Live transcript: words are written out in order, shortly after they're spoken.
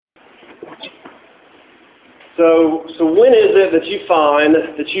So when is it that you find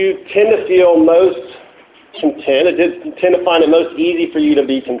that you tend to feel most content? Tend to find it most easy for you to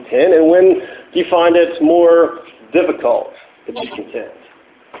be content, and when do you find it more difficult to be content?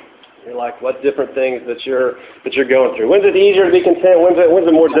 You're like, what different things that you're going through? When's it easier to be content? When's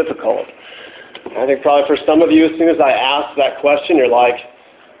it more difficult? I think probably for some of you, as soon as I ask that question, you're like,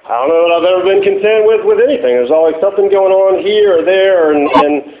 I don't know that I've ever been content with anything. There's always something going on here or there, and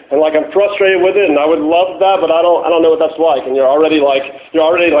like I'm frustrated with it, and I would love that, but I don't know what that's like. And you're already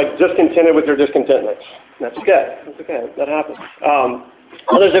discontented with your discontentment. That's okay. That's okay. That happens.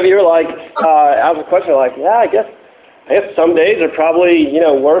 Others of you are like, ask a question like, yeah, I guess some days are probably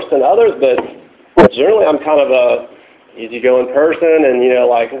worse than others, but generally I'm kind of a easygoing person, and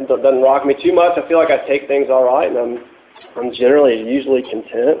like it doesn't rock me too much. I feel like I take things all right, and I'm generally usually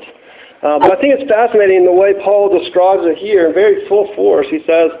content. But I think it's fascinating the way Paul describes it here in very full force. He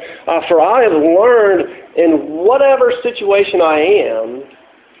says, for I have learned in whatever situation I am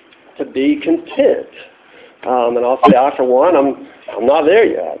to be content. And I'll say, for one, I'm not there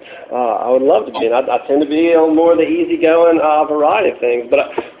yet. I would love to be, and I tend to be on more of the easygoing variety of things.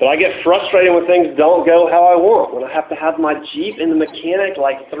 But I get frustrated when things don't go how I want. When I have to have my Jeep in the mechanic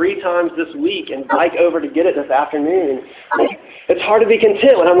like 3 times this week and bike over to get it this afternoon. It's hard to be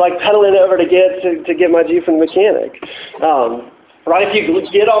content when I'm like pedaling over to get my Jeep from the mechanic. Right? If you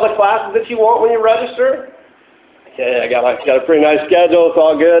get all the classes that you want when you register. Okay, I got a pretty nice schedule. It's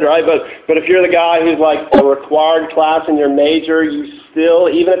all good, right? But if you're the guy who's like a required class in your major, you still,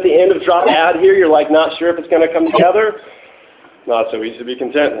 even at the end of drop out here, you're like not sure if it's going to come together. Not so easy to be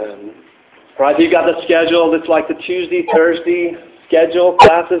content then. Right? You've got the schedule that's like the Tuesday, Thursday schedule,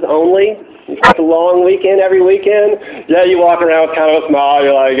 classes only. You've got the long weekend every weekend. Yeah, you walk around with kind of a smile.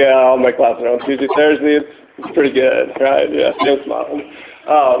 You're like, yeah, all my classes are on Tuesday, Thursday. It's pretty good, right? Yeah, still smiling.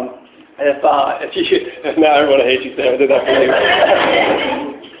 If now everyone hates you, Sam, I did that for you.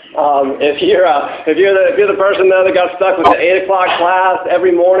 If you're the person though that got stuck with the 8 o'clock class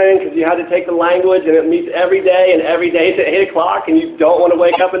every morning because you had to take the language and it meets every day and every day at 8 o'clock and you don't want to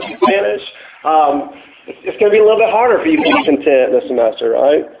wake up and speak Spanish, it's going to be a little bit harder for you to be content this semester,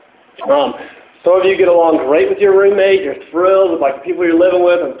 right? Some of you get along great with your roommate. You're thrilled with like the people you're living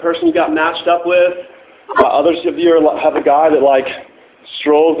with and the person you got matched up with. Others of you have a guy that like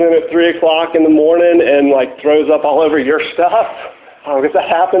strolls in at 3 o'clock in the morning and like throws up all over your stuff. If that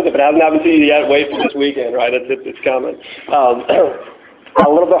happens, if it hasn't happened to you yet, wait for this weekend, right? It's coming. A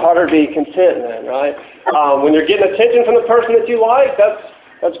little bit harder to be content then, right? When you're getting attention from the person that you like,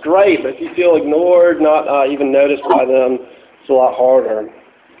 that's great. But if you feel ignored, not even noticed by them, it's a lot harder.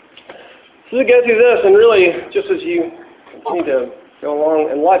 So to go through this, and really, just as you continue to go along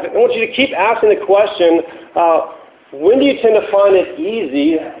in life, I want you to keep asking the question, when do you tend to find it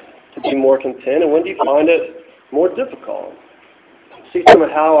easy to be more content, and when do you find it more difficult? See some of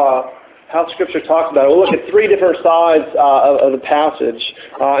how Scripture talks about it. We'll look at 3 different sides of the passage.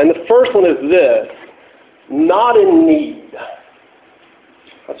 And the first one is this: not in need.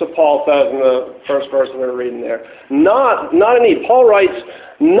 That's what Paul says in the first verse that we're reading there. Not in need. Paul writes,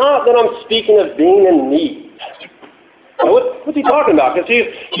 not that I'm speaking of being in need. Now, what's he talking about? Because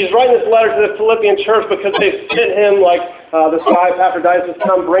he's writing this letter to the Philippian church because they sent him like this guy Epaphroditus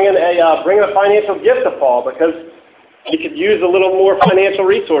come bringing a financial gift to Paul because he could use a little more financial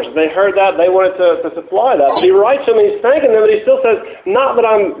resources. They heard that. They wanted to supply that. But he writes to them and he's thanking them, but he still says, not that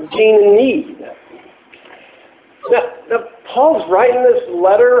I'm being in need. Now Paul's writing this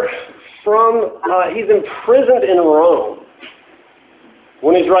letter from, he's imprisoned in Rome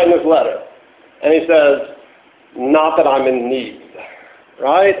when he's writing this letter. And he says, not that I'm in need,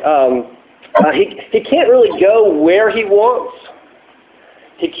 right? He can't really go where he wants.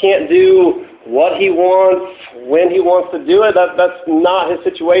 He can't do what he wants, when he wants to do it. That's not his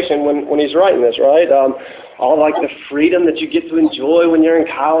situation when he's writing this, right? All like the freedom that you get to enjoy when you're in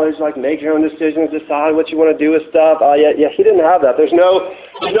college, like make your own decisions, decide what you want to do with stuff. Yeah, he didn't have that. There's no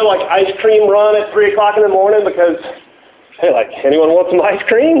like ice cream run at 3 o'clock in the morning because, hey, like, anyone want some ice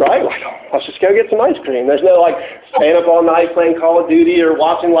cream, right? Like, let's just go get some ice cream. There's no, like, staying up all night playing Call of Duty or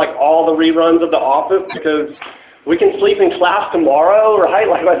watching, like, all the reruns of The Office because we can sleep in class tomorrow, right?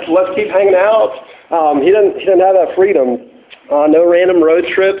 Like, let's keep hanging out. He didn't have that freedom. No random road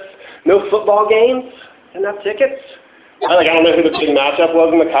trips. No football games. Didn't have tickets. I don't know who the big matchup was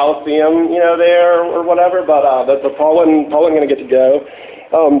in the Coliseum, there or whatever, but Paul wasn't going to get to go.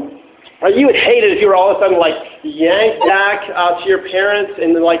 You would hate it if you were all of a sudden like yanked back to your parents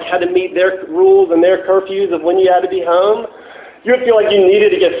and like had to meet their rules and their curfews of when you had to be home. You would feel like you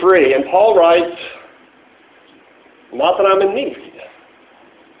needed to get free. And Paul writes, not that I'm in need.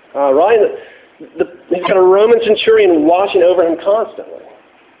 right? He's got a Roman centurion watching over him constantly.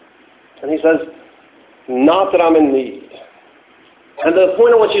 And he says, not that I'm in need. And the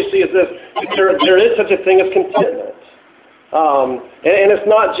point I want you to see is this: there is such a thing as contentment, and it's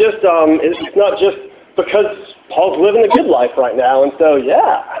not just because Paul's living a good life right now, and so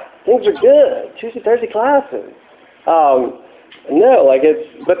things are good. Tuesday, Thursday classes. No,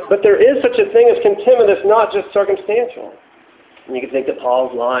 but there is such a thing as contentment that's not just circumstantial. And you can think that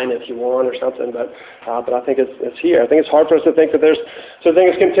Paul's lying if you want or something, but I think it's here. I think it's hard for us to think that there's such a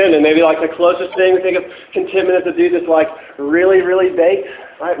thing as contentment. Maybe like the closest thing we think of contentment is a dude that's like really, really baked,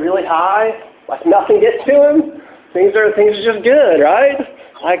 right? Really high, like nothing gets to him. Things are just good, right?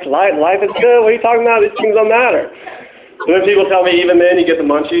 Like life is good. What are you talking about? These things don't matter. So then people tell me even then you get the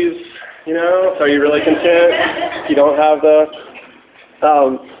munchies, so you're really content. You don't have the...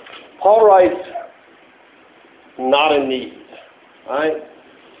 Paul writes, not in need. Right?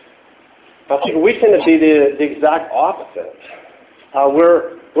 I think we tend to be the exact opposite.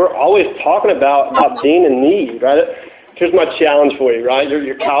 We're always talking about being in need, right? Here's my challenge for you, right?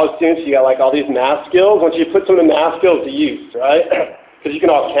 You're college students, you got like all these math skills. I want you to put some of the math skills to use, right? Because you can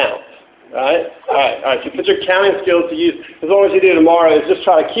all count, right? All right. So put your counting skills to use. As long as you do tomorrow is just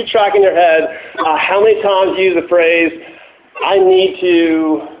try to keep track in your head how many times you use the phrase, I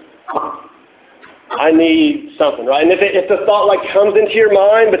need something, right? And if the thought like comes into your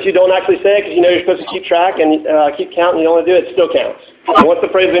mind, but you don't actually say it because you know you're supposed to keep track and keep counting, you don't want to do it, it still counts. And once the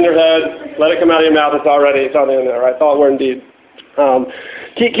phrase is in your head, let it come out of your mouth. It's already in there, right? Thought, word, and deed.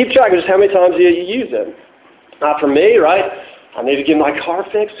 Keep track of just how many times you use it. For me, right? I need to get my car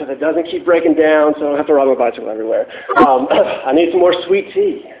fixed so that it doesn't keep breaking down, so I don't have to ride my bicycle everywhere. I need some more sweet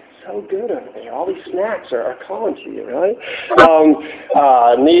tea. So good over there. All these snacks are calling to you, right?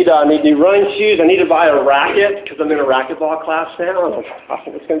 I need new running shoes. I need to buy a racket because I'm in a racquetball class now. I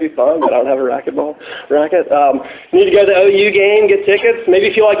think it's going to be fun, but I don't have a racquetball racket. Need to go to the OU game, get tickets. Maybe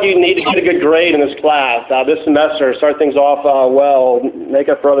you feel like you need to get a good grade in this class this semester, start things off well,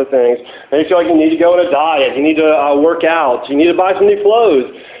 make up for other things. Maybe you feel like you need to go on a diet. You need to work out. You need to buy some new clothes.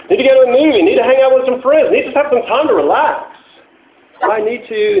 You need to go to a movie. You need to hang out with some friends. You need to just have some time to relax. I need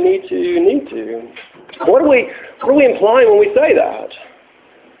to. What are we implying when we say that?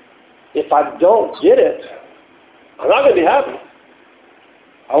 If I don't get it, I'm not going to be happy.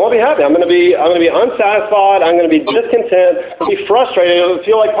 I won't be happy. I'm going to be unsatisfied. I'm going to be discontent. I'll be frustrated. I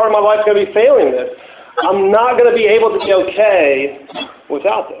feel like part of my life is going to be failing this. I'm not going to be able to be okay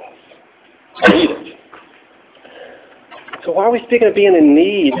without this. I need it. So why are we speaking of being in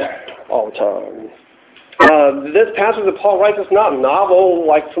need all the time? This passage that Paul writes is not novel,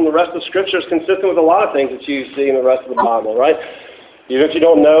 like from the rest of the Scripture. It's consistent with a lot of things that you see in the rest of the Bible, right? Even if you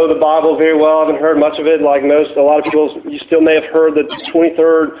don't know the Bible very well, haven't heard much of it, like a lot of people, you still may have heard the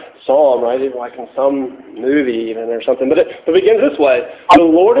 23rd Psalm, right? Like in some movie even or something. But it begins this way: the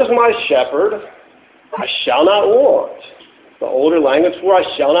Lord is my shepherd, I shall not want. The older language for I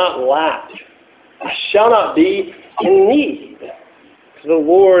shall not lack. I shall not be in need. The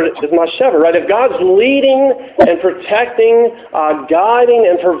Lord is my shepherd, right? If God's leading and protecting, guiding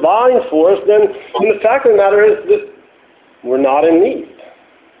and providing for us, then the fact of the matter is that we're not in need.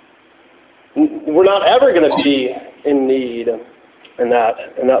 We're not ever going to be in need in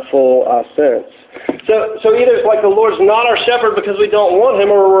that full sense. So either it's like the Lord's not our shepherd because we don't want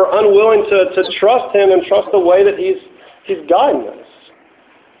Him, or we're unwilling to trust Him and trust the way that He's guiding us.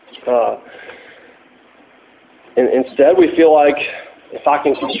 Instead, we feel like if I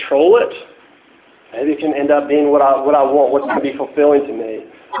can control it, maybe it can end up being what I want, what's going to be fulfilling to me.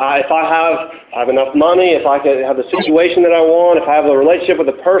 If I have enough money, if I can have the situation that I want, if I have a relationship with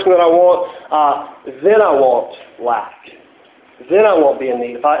the person that I want, then I won't lack. Then I won't be in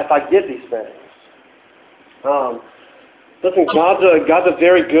need. If I get these things. Listen, God's a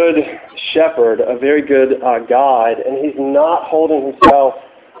very good shepherd, a very good guide, and He's not holding Himself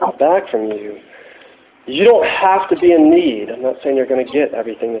back from you. You don't have to be in need. I'm not saying you're going to get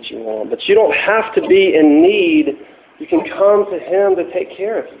everything that you want, but you don't have to be in need. You can come to Him to take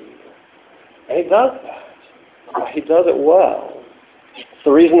care of you. And He does that. He does it well. It's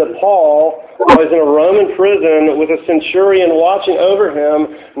the reason that Paul was in a Roman prison with a centurion watching over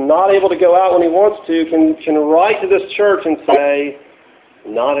him, not able to go out when he wants to, can write to this church and say,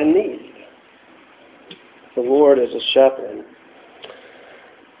 not in need. The Lord is a shepherd.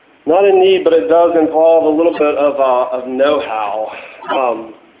 Not in need, but it does involve a little bit of know-how.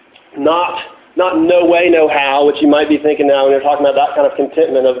 Not no way, no how, which you might be thinking now when you're talking about that kind of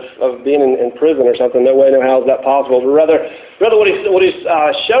contentment of being in prison or something. No way, no how is that possible. But rather what he's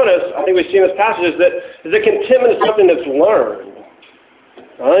shown us, I think we see in this passage, is that contentment is something that's learned.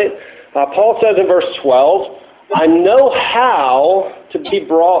 Right? Paul says in verse 12, I know how to be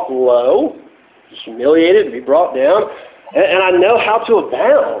brought low, humiliated, to be brought down, and I know how to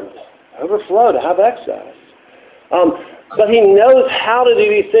abound, overflow, to have excess. But he knows how to do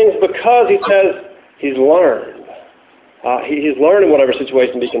these things because he says he's learned. He's learned in whatever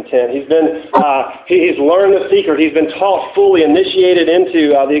situation to be content. He's learned the secret. He's been taught fully, initiated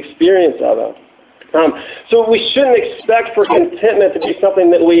into the experience of it. So we shouldn't expect for contentment to be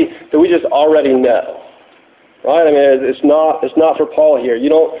something that we just already know, right? I mean, it's not for Paul here. You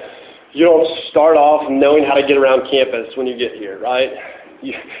don't start off knowing how to get around campus when you get here, right?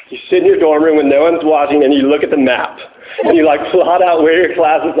 You sit in your dorm room when no one's watching and you look at the map and you plot out where your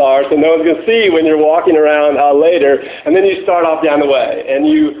classes are so no one's going to see when you're walking around later, and then you start off down the way and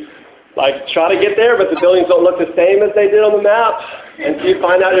you try to get there, but the buildings don't look the same as they did on the map, and so you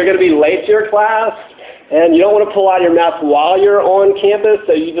find out you're going to be late to your class, and you don't want to pull out your map while you're on campus,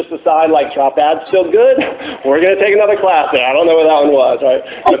 so you just decide, drop ads still good? We're going to take another class there. I don't know what that one was, right?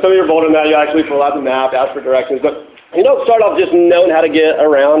 But some of you are bolder than that. You actually pull out the map, ask for directions, but you don't start off just knowing how to get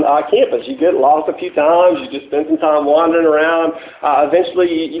around campus. You get lost a few times. You just spend some time wandering around.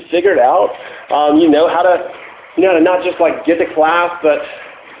 Eventually, you figure it out. You know how to not just get to class, but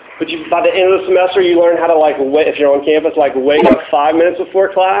by the end of the semester, you learn how to wait, if you're on campus, wake up 5 minutes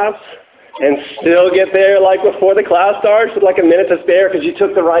before class and still get there before the class starts with a minute to spare because you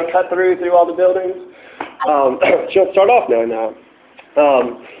took the right cut through all the buildings. You don't start off knowing that.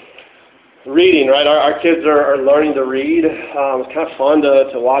 Reading, right? Our kids are learning to read. It's kind of fun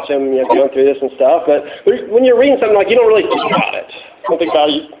to watch them going through this and stuff. But when you're reading something, you don't really think about it. You don't think about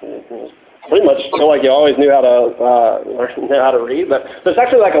it. You pretty much feel like you always knew how to read. But it's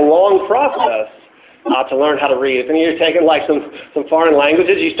actually a long process to learn how to read. If you're taking some foreign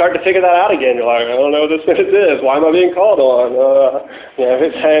languages, you start to figure that out again. You're like, I don't know what this sentence is. Why am I being called on? If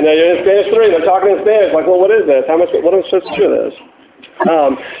it's saying you're in Spanish 3, they're talking in Spanish. Well, what is this? What am I supposed to do with this?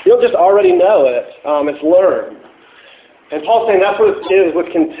 You don't just already know it. It's learned. And Paul's saying that's what it is with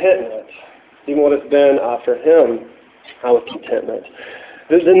contentment, even what it's been for him with contentment.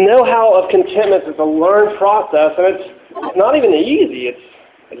 The know-how of contentment is a learned process, and it's not even easy.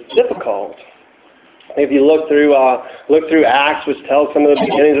 It's difficult. If you look through Acts, which tells some of the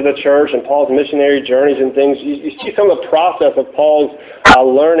beginnings of the church and Paul's missionary journeys and things, you see some of the process of Paul's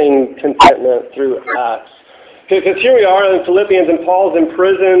learning contentment through Acts. Because here we are in Philippians, and Paul's in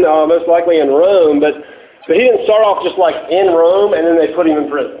prison, most likely in Rome, but he didn't start off just in Rome and then they put him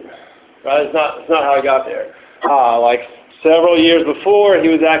in prison. Right? It's not how he got there. Several years before, he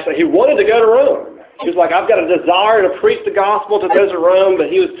wanted to go to Rome. He was I've got a desire to preach the gospel to those of Rome,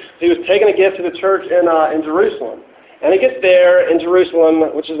 but he was taking a gift to the church in Jerusalem. And he gets there in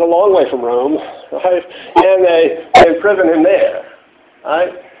Jerusalem, which is a long way from Rome, right? And they imprison him there,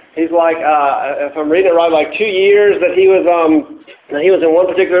 right? He's if I'm reading it right, 2 years that he was in one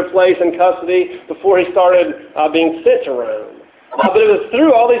particular place in custody before he started being sent to Rome. But it was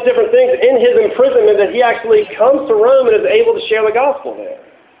through all these different things in his imprisonment that he actually comes to Rome and is able to share the gospel there.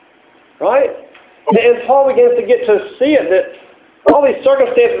 Right? And Paul begins to get to see it, that all these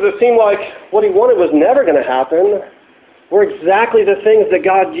circumstances that seemed like what he wanted was never going to happen were exactly the things that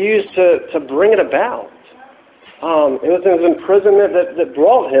God used to bring it about. It was his imprisonment that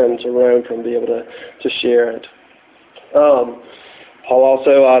brought him to Rome to be able to share it. Paul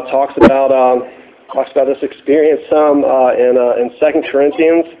also talks about this experience in 2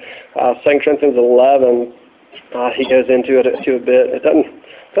 Corinthians. 2 Corinthians 11, he goes into it a bit. It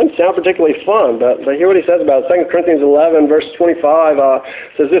doesn't sound particularly fun, but hear what he says about it. 2 Corinthians 11, verse 25,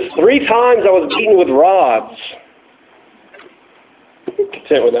 says this, 3 times I was beaten with rods.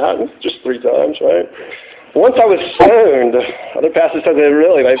 Content with that. It's just 3 times, right? Once I was stoned. Other pastors said they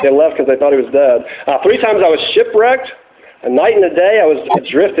left because they thought he was dead. 3 times I was shipwrecked. A night and a day I was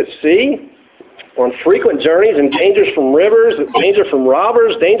adrift at sea, on frequent journeys and dangers from rivers, danger from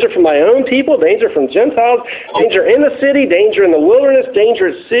robbers, danger from my own people, danger from Gentiles, danger in the city, danger in the wilderness,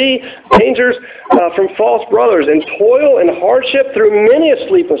 danger at sea, dangers from false brothers, and toil and hardship through many a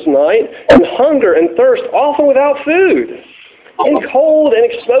sleepless night, and hunger and thirst, often without food, in cold and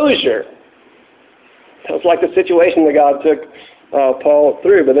exposure. That was the situation that God took Paul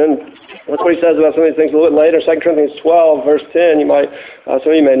through. But then look what he says about some of these things a little bit later. 2 Corinthians 12, verse 10. Some of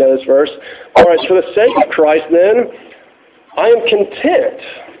you may know this verse. All right, for the sake of Christ, then, I am content.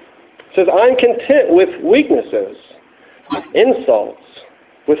 It says, I am content with weaknesses, with insults,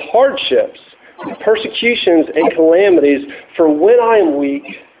 with hardships, with persecutions and calamities. For when I am weak,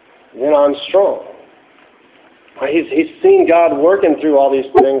 then I'm strong. He's seen God working through all these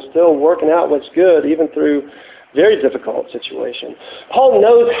things, still working out what's good, even through Very difficult situation. Paul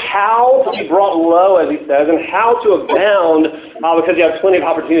knows how to be brought low, as he says, and how to abound because he has plenty of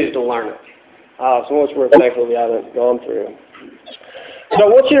opportunities to learn it. So much we're thankful we haven't gone through. So I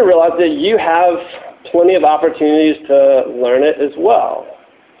want you to realize that you have plenty of opportunities to learn it as well.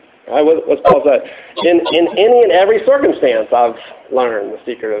 Right? What's Paul say? In any and every circumstance, I've learned the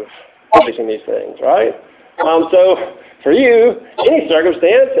secret of facing these things, right? So for you, any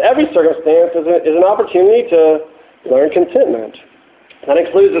circumstance, every circumstance is an opportunity to learn contentment. That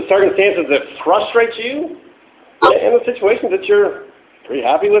includes the circumstances that frustrate you and the situations that you're pretty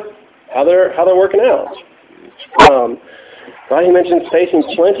happy with how they're working out. Right? He mentions facing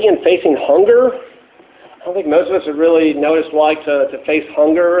plenty and facing hunger. I don't think most of us have really noticed to face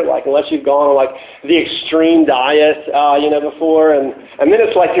hunger, unless you've gone on the extreme diet, before, and then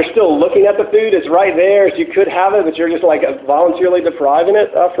it's like you're still looking at the food. It's right there, so you could have it, but you're just voluntarily depriving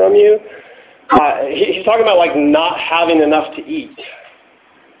it from you. He's talking about not having enough to eat,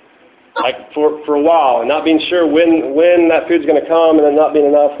 for a while, and not being sure when that food's going to come, and then not being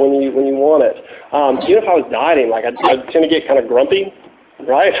enough when you want it. Even if I was dieting, I'd tend to get kind of grumpy,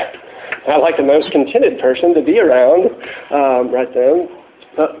 right? Not the most contented person to be around right then,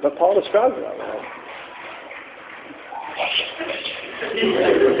 but Paul describes it that way.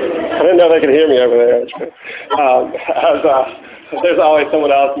 I didn't know they could hear me over there. There's always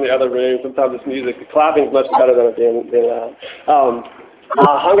someone else in the other room. Sometimes it's music. The clapping's much better than it being loud.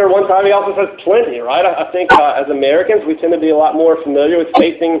 Hunger, one time he also says plenty, right? I think as Americans we tend to be a lot more familiar with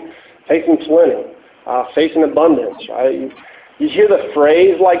facing plenty, facing abundance, right? You hear the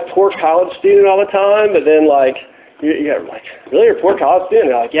phrase poor college student all the time, but then you're really, you're a poor college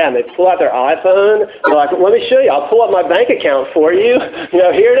student? They're yeah, and they pull out their iPhone. They're let me show you. I'll pull up my bank account for you.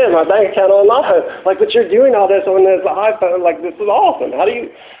 Here it is, my bank account online. But you're doing all this on this iPhone. This is awesome. How do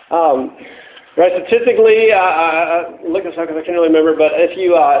you? Right, statistically, look this up because I can't really remember. But if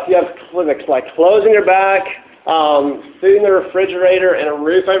you have clothes in your back, food in the refrigerator, and a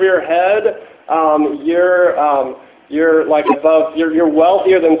roof over your head, you're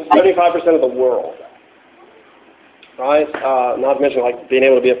wealthier than 75% of the world, right? Not to mention being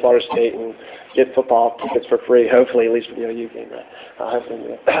able to be at Florida State and get football tickets for free. Hopefully, at least for the OU game, right?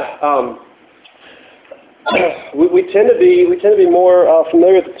 We tend to be more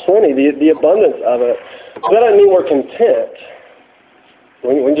familiar with plenty, the abundance of it. But that doesn't mean we're content.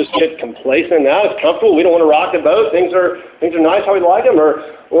 We just get complacent. Now it's comfortable. We don't want to rock the boat. Things are nice how we like them,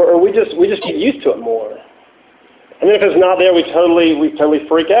 or we just get used to it more. And then if it's not there, we totally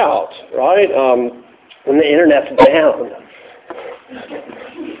freak out, right? When the internet's down.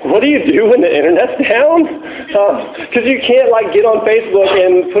 What do you do when the internet's down? Because you can't get on Facebook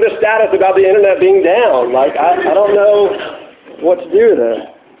and put a status about the internet being down. I don't know what to do with it.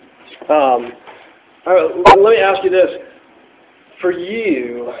 All right, let me ask you this: for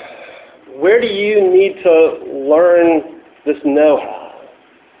you, where do you need to learn this know-how?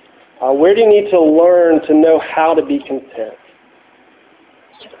 Where do you need to learn to know how to be content?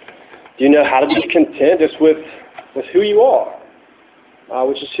 Do you know how to be content just with who you are,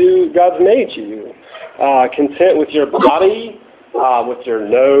 which is who God's made you? Content with your body, with your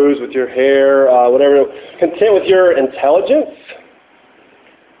nose, with your hair, whatever. Content with your intelligence,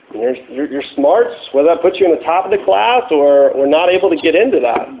 your smarts, whether that puts you in the top of the class or not able to get into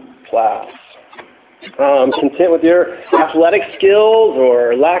that class. Content with your athletic skills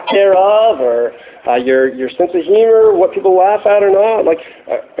or lack thereof, or your sense of humor, what people laugh at or not.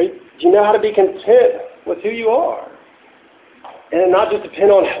 Do you know how to be content with who you are, and not just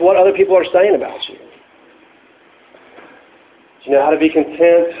depend on what other people are saying about you? Do you know how to be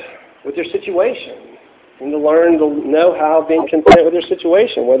content with your situation? And to learn the know-how of being content with your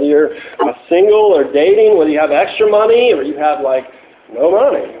situation, whether you're single or dating, whether you have extra money or you have no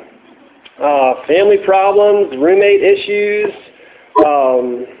money. Family problems, roommate issues,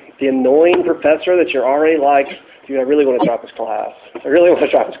 the annoying professor that you're already dude, I really want to drop this class.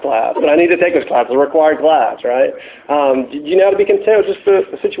 But I need to take this class. It's a required class, right? Do you know how to be content with just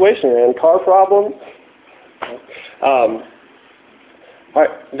the situation you're in? Car problems? All right,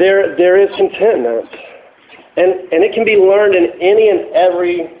 there is contentment. And it can be learned in any and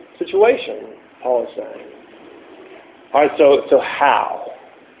every situation, Paul is saying. All right, so how?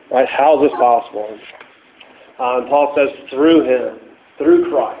 Right? How is this possible? Paul says through him, through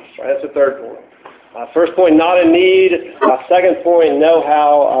Christ. Right? That's the third point. First point, not in need. Second point, know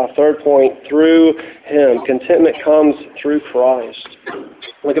how. Third point, through him. Contentment comes through Christ.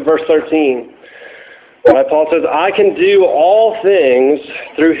 Look at verse 13. Right? Paul says, I can do all things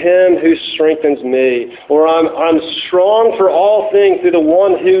through him who strengthens me. Or I'm strong for all things through the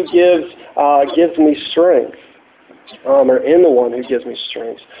one who gives me strength. or in the one who gives me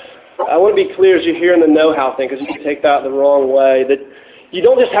strength. I want to be clear as you're hearing the know-how thing, because you can take that the wrong way, that you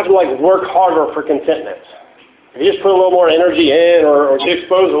don't just have to work harder for contentment. If you just put a little more energy in or get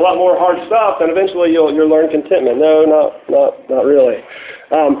exposed to a lot more hard stuff, then eventually you'll learn contentment. No, not really.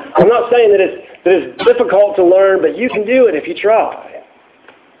 I'm not saying that it's difficult to learn, but you can do it if you try.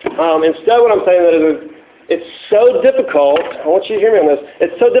 Instead, what I'm saying is it's so difficult. I want you to hear me on this.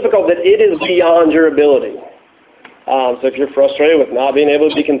 It's so difficult that it is beyond your ability. So if you're frustrated with not being able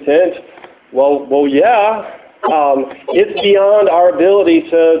to be content, well, yeah, it's beyond our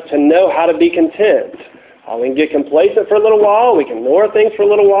ability to know how to be content. We can get complacent for a little while. We can ignore things for a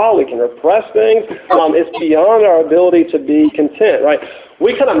little while. We can repress things. It's beyond our ability to be content, right?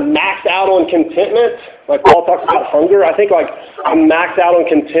 We kind of max out on contentment. Like Paul talks about hunger. I think I max out on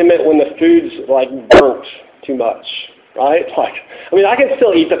contentment when the food's burnt too much, right? I can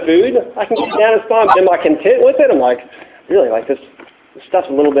still eat the food. I can get down and fine. Am I content with it? I'm really, this stuff's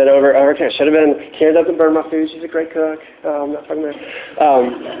a little bit over. Okay, I should have been. Karen doesn't burn my food. She's a great cook. I'm not talking about.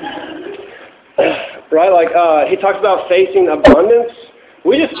 Right, he talks about facing abundance.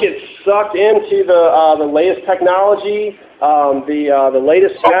 We just get sucked into the latest technology, the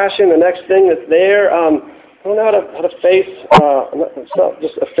latest fashion, the next thing that's there. I don't know how to face. It's not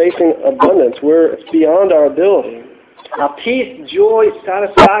just a facing abundance. It's beyond our ability. Peace, joy,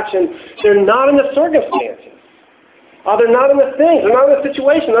 satisfaction. They're not in the circumstances. They're not in the things. They're not in the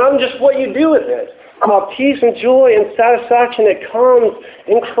situation. They're not in just what you do with it. Peace and joy and satisfaction that comes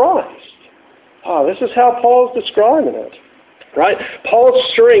in Christ. This is how Paul's describing it, right? Paul's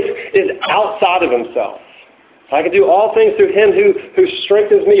strength is outside of himself. I can do all things through him who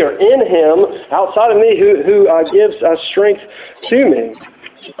strengthens me, or in him, outside of me, who gives strength to me.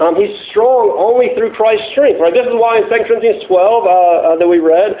 He's strong only through Christ's strength, right? This is why in 2 Corinthians 12 that we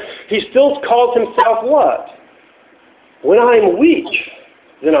read, he still calls himself what? When I'm weak,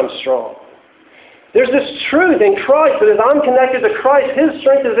 then I'm strong. There's this truth in Christ that as I'm connected to Christ, his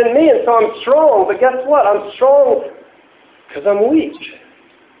strength is in me, and so I'm strong. But guess what? I'm strong because I'm weak.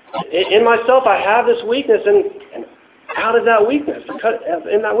 In myself, I have this weakness, and out of that weakness,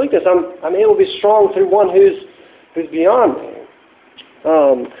 in that weakness, I'm able to be strong through one who's beyond me.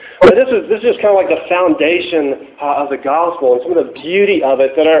 But this is just kind of like the foundation of the gospel and some of the beauty of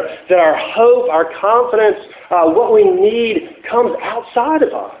it, that our hope, our confidence, what we need comes outside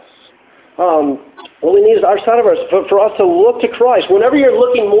of us. What we need is outside of us, for us to look to Christ. Whenever you're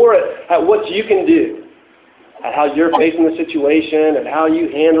looking more at what you can do, at how you're facing the situation, at how you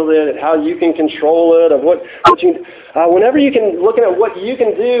handle it, at how you can control it, whenever you can looking at what you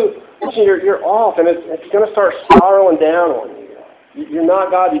can do, you're off, and it's going to start spiraling down on you. You're not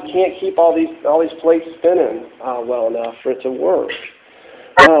God. You can't keep all these plates spinning well enough for it to work.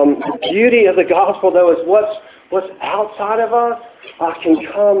 The beauty of the gospel, though, is what's outside of us can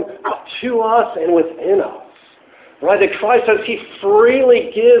come to us and within us. Right? That Christ says he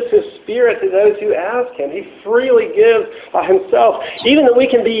freely gives his Spirit to those who ask him. He freely gives himself. Even that we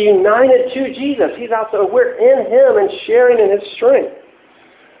can be united to Jesus. He's also, we're in him and sharing in his strength.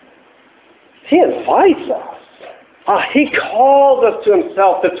 He invites us. He calls us to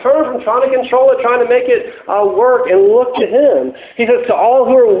himself to turn from trying to control it, trying to make it work, and look to him. He says, to all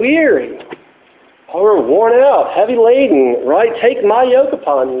who are weary, all who are worn out, heavy laden, right? Take my yoke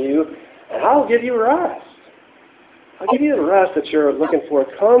upon you, and I'll give you rest. I'll give you the rest that you're looking for.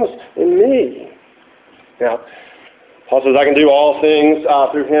 It comes in me. Now, Paul says, I can do all things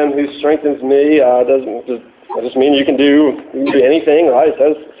through him who strengthens me. It doesn't mean you can do anything, right?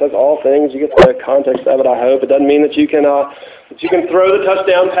 It says all things. You get the context of it, I hope. It doesn't mean that you can throw the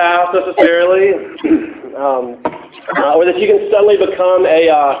touchdown pass necessarily, or that you can suddenly become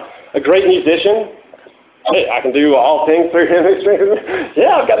a great musician. Hey, I can do all things through him who strengthens me.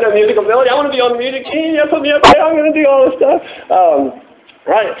 Yeah, I've got no musical ability. I want to be on the music team. Yeah, put me up there. I'm going to do all this stuff.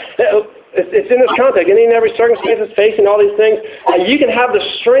 Right. It's in this context. In every circumstance, facing all these things, you can have the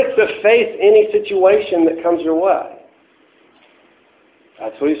strength to face any situation that comes your way.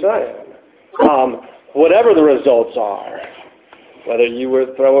 That's what he's saying. Whatever the results are, whether you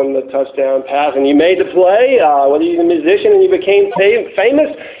were throwing the touchdown pass and you made the play, whether you're a musician and you became famous,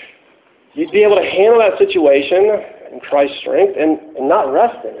 you'd be able to handle that situation in Christ's strength and not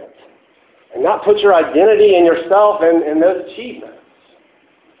rest in it, and not put your identity in yourself and those achievements.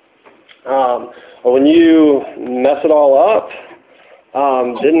 Or when you mess it all up,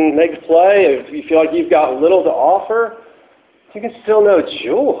 didn't make a play, if you feel like you've got little to offer, you can still know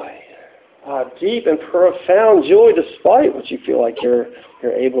joy, deep and profound joy, despite what you feel like you're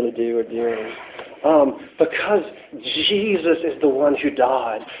able to do or doing. Because Jesus is the one who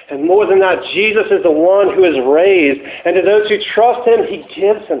died. And more than that, Jesus is the one who is raised. And to those who trust him, he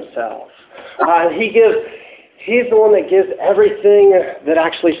gives himself. He's the one that gives everything that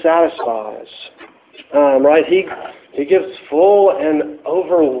actually satisfies. Right? He gives full and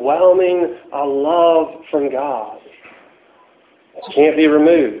overwhelming love from God. It can't be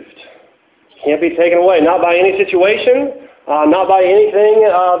removed. Can't be taken away. Not by any situation. Not by anything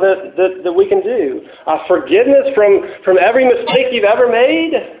that we can do. Forgiveness from every mistake you've ever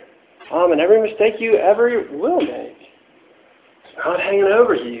made, and every mistake you ever will make. It's not hanging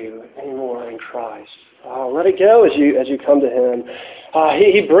over you anymore in Christ. Let it go as you come to him.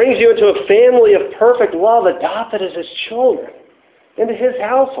 He brings you into a family of perfect love, adopted as his children, into his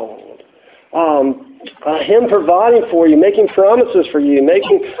household. Him providing for you, making promises for you,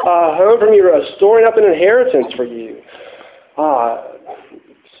 making a home for you, storing up an inheritance for you.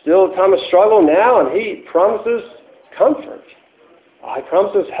 Still a time of struggle now, and he promises comfort. He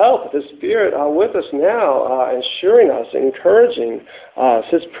promises help, his Spirit with us now, ensuring us, encouraging us,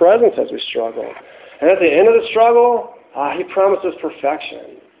 his presence as we struggle. And at the end of the struggle, he promises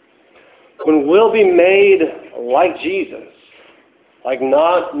perfection. When we'll be made like Jesus, like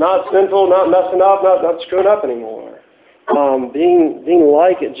not sinful, not messing up, not screwing up anymore. Being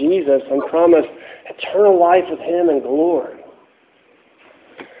like Jesus and promise eternal life with him in glory.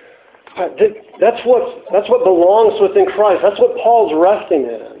 That's what belongs within Christ. That's what Paul's resting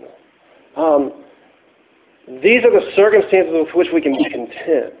in. These are the circumstances with which we can be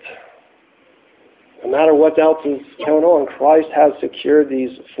content. No matter what else is going on, Christ has secured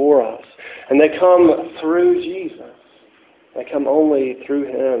these for us. And they come through Jesus. They come only through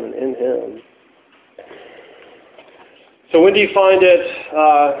him and in him. So when do you find it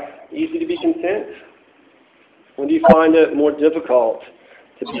easy to be content? When do you find it more difficult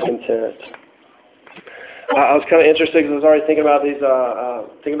to be content? I was kind of interested because I was already thinking about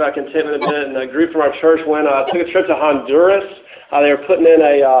thinking about contentment a bit. And a group from our church took a trip to Honduras. They were putting in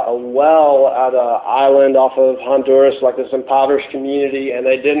a well at an island off of Honduras, like this impoverished community, and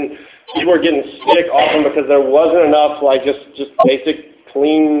people were getting sick often because there wasn't enough, like just basic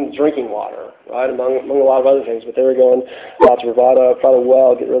clean drinking water, right? Among a lot of other things. But they were going to provide a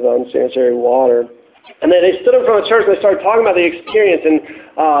well, get rid of the unsanitary water. And they stood in front of the church and they started talking about the experience. And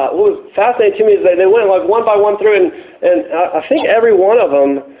what was fascinating to me is they went like one by one through, and I think every one of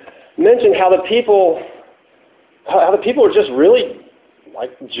them mentioned how the people were just really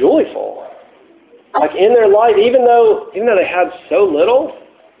like joyful, like in their life, even though they had so little,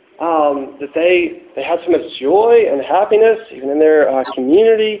 that they had so much joy and happiness, even in their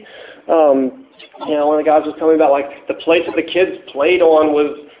community. One of the guys was telling me about like the place that the kids played on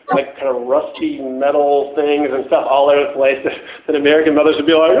was like kind of rusty metal things and stuff all over the place that American mothers would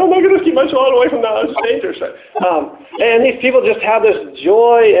be like, oh my goodness, keep my child away from that, it's dangerous. And these people just have this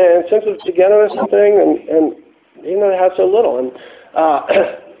joy and sense of togetherness and thing, and even though they had so little. And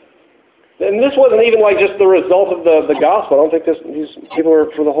this wasn't even like just the result of the gospel. I don't think these people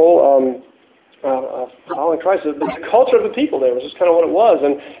were for the whole following Christ. The culture of the people there was just kind of what it was.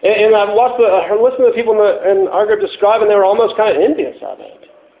 And I listened to the people in our group describe, and they were almost kind of envious of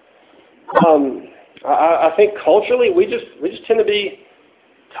it. I think culturally we just tend to be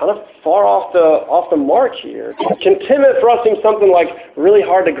kind of far off the mark here. Contentment for us seems something like really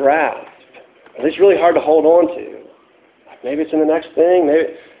hard to grasp, at least really hard to hold on to. Maybe it's in the next thing.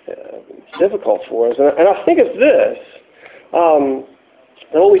 Maybe it's difficult for us. And I think it's this.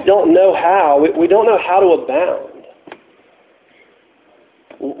 That we don't know how. We don't know how to abound.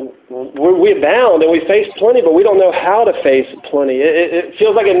 We abound and we face plenty, but we don't know how to face plenty. It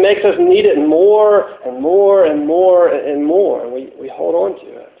feels like it makes us need it more and more and more and more, and we hold on to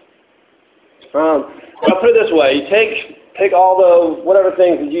it. I'll put it this way: you take all the whatever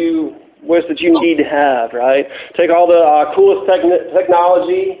things that you wish that you need to have, right? Take all the coolest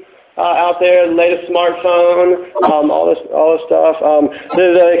technology out there, the latest smartphone, all this stuff.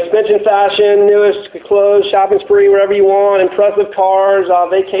 The extension fashion, newest clothes, shopping spree wherever you want, impressive cars,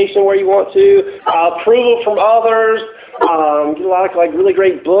 vacation where you want to, approval from others, get a lot of like really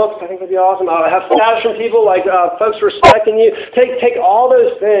great books. I think that'd be awesome. Have status from people, like folks respecting you. Take all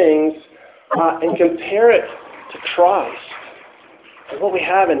those things and compare it to Christ and what we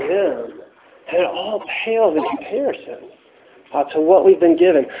have in Him, and it all pales in comparison to what we've been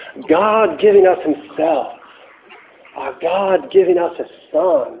given. God giving us Himself. God giving us His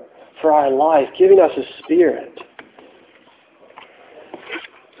Son for our life, giving us His Spirit.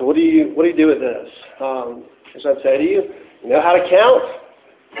 So what do you do with this? As I'd say to you, you know how to count?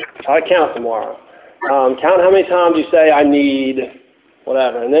 Try to count tomorrow. Count how many times you say, I need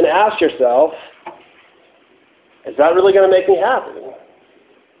whatever. And then ask yourself, Is that really going to make me happy?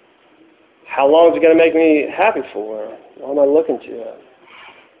 How long is it going to make me happy for? What am I looking to?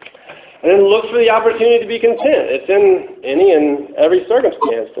 And then look for the opportunity to be content. It's in any and every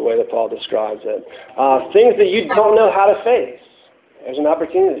circumstance, the way that Paul describes it. Things that you don't know how to face, there's an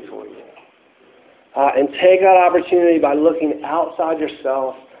opportunity for you. And take that opportunity by looking outside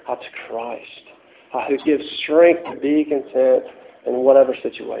yourself to Christ, who gives strength to be content in whatever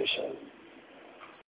situation.